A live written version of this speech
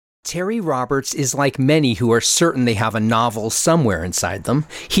Terry Roberts is like many who are certain they have a novel somewhere inside them.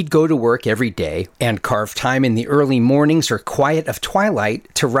 He'd go to work every day and carve time in the early mornings or quiet of twilight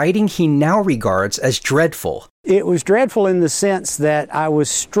to writing he now regards as dreadful. It was dreadful in the sense that I was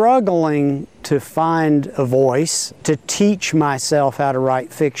struggling to find a voice, to teach myself how to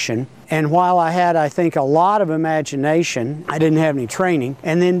write fiction. And while I had, I think, a lot of imagination, I didn't have any training,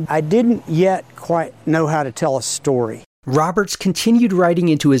 and then I didn't yet quite know how to tell a story. Roberts continued writing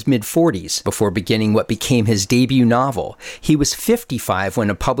into his mid-40s before beginning what became his debut novel. He was 55 when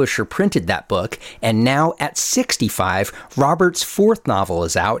a publisher printed that book, and now at 65, Roberts' fourth novel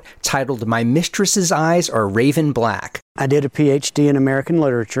is out, titled My Mistress's Eyes Are Raven Black. I did a PhD in American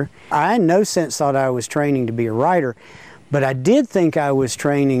literature. I in no sense thought I was training to be a writer, but I did think I was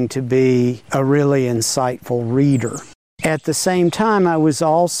training to be a really insightful reader. At the same time, I was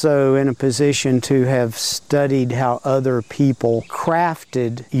also in a position to have studied how other people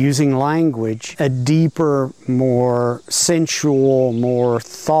crafted, using language, a deeper, more sensual, more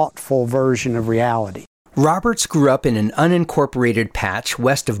thoughtful version of reality. Roberts grew up in an unincorporated patch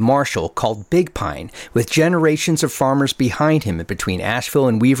west of Marshall called Big Pine, with generations of farmers behind him between Asheville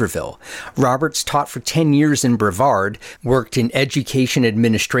and Weaverville. Roberts taught for 10 years in Brevard, worked in education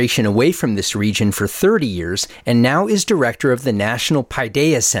administration away from this region for 30 years, and now is director of the National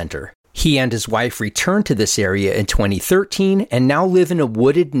Paideia Center. He and his wife returned to this area in 2013 and now live in a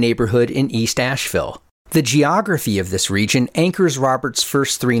wooded neighborhood in East Asheville. The geography of this region anchors Roberts'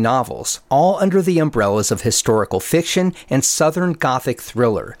 first three novels, all under the umbrellas of historical fiction and Southern Gothic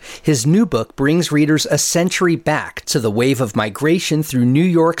thriller. His new book brings readers a century back to the wave of migration through New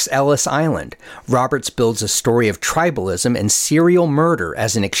York's Ellis Island. Roberts builds a story of tribalism and serial murder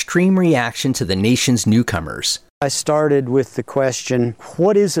as an extreme reaction to the nation's newcomers. I started with the question,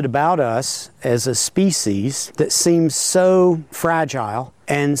 what is it about us as a species that seems so fragile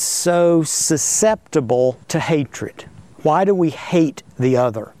and so susceptible to hatred? Why do we hate the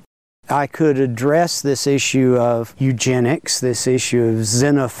other? I could address this issue of eugenics, this issue of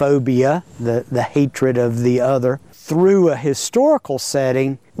xenophobia, the hatred of the other, through a historical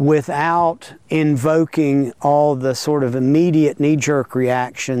setting without invoking all the sort of immediate knee-jerk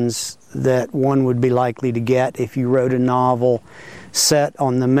reactions that one would be likely to get if you wrote a novel set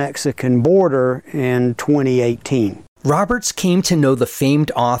on the Mexican border in 2018. Roberts came to know the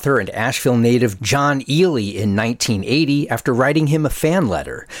famed author and Asheville native John Ely in 1980 after writing him a fan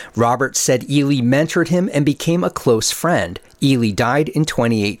letter. Roberts said Ely mentored him and became a close friend. Ely died in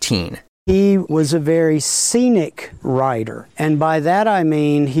 2018. He was a very scenic writer, and by that I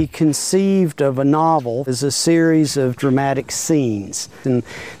mean he conceived of a novel as a series of dramatic scenes, and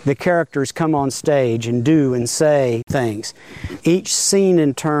the characters come on stage and do and say things. Each scene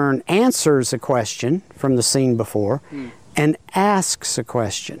in turn answers a question from the scene before and asks a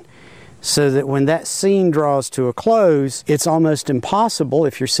question, so that when that scene draws to a close, it's almost impossible,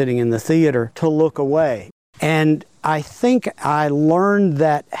 if you're sitting in the theater, to look away. And I think I learned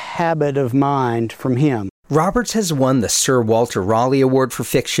that habit of mind from him. Roberts has won the Sir Walter Raleigh Award for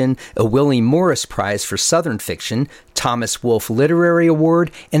Fiction, a Willie Morris Prize for Southern Fiction, Thomas Wolfe Literary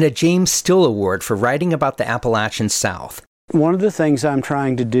Award, and a James Still Award for writing about the Appalachian South. One of the things I'm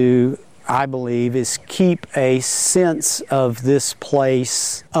trying to do, I believe, is keep a sense of this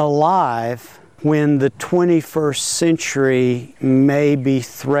place alive when the 21st century may be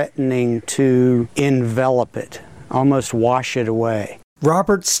threatening to envelop it, almost wash it away.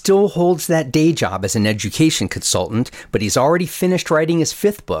 Roberts still holds that day job as an education consultant, but he's already finished writing his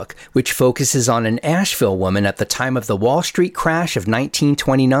fifth book, which focuses on an Asheville woman at the time of the Wall Street crash of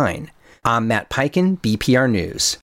 1929. I'm Matt Peiken, BPR News.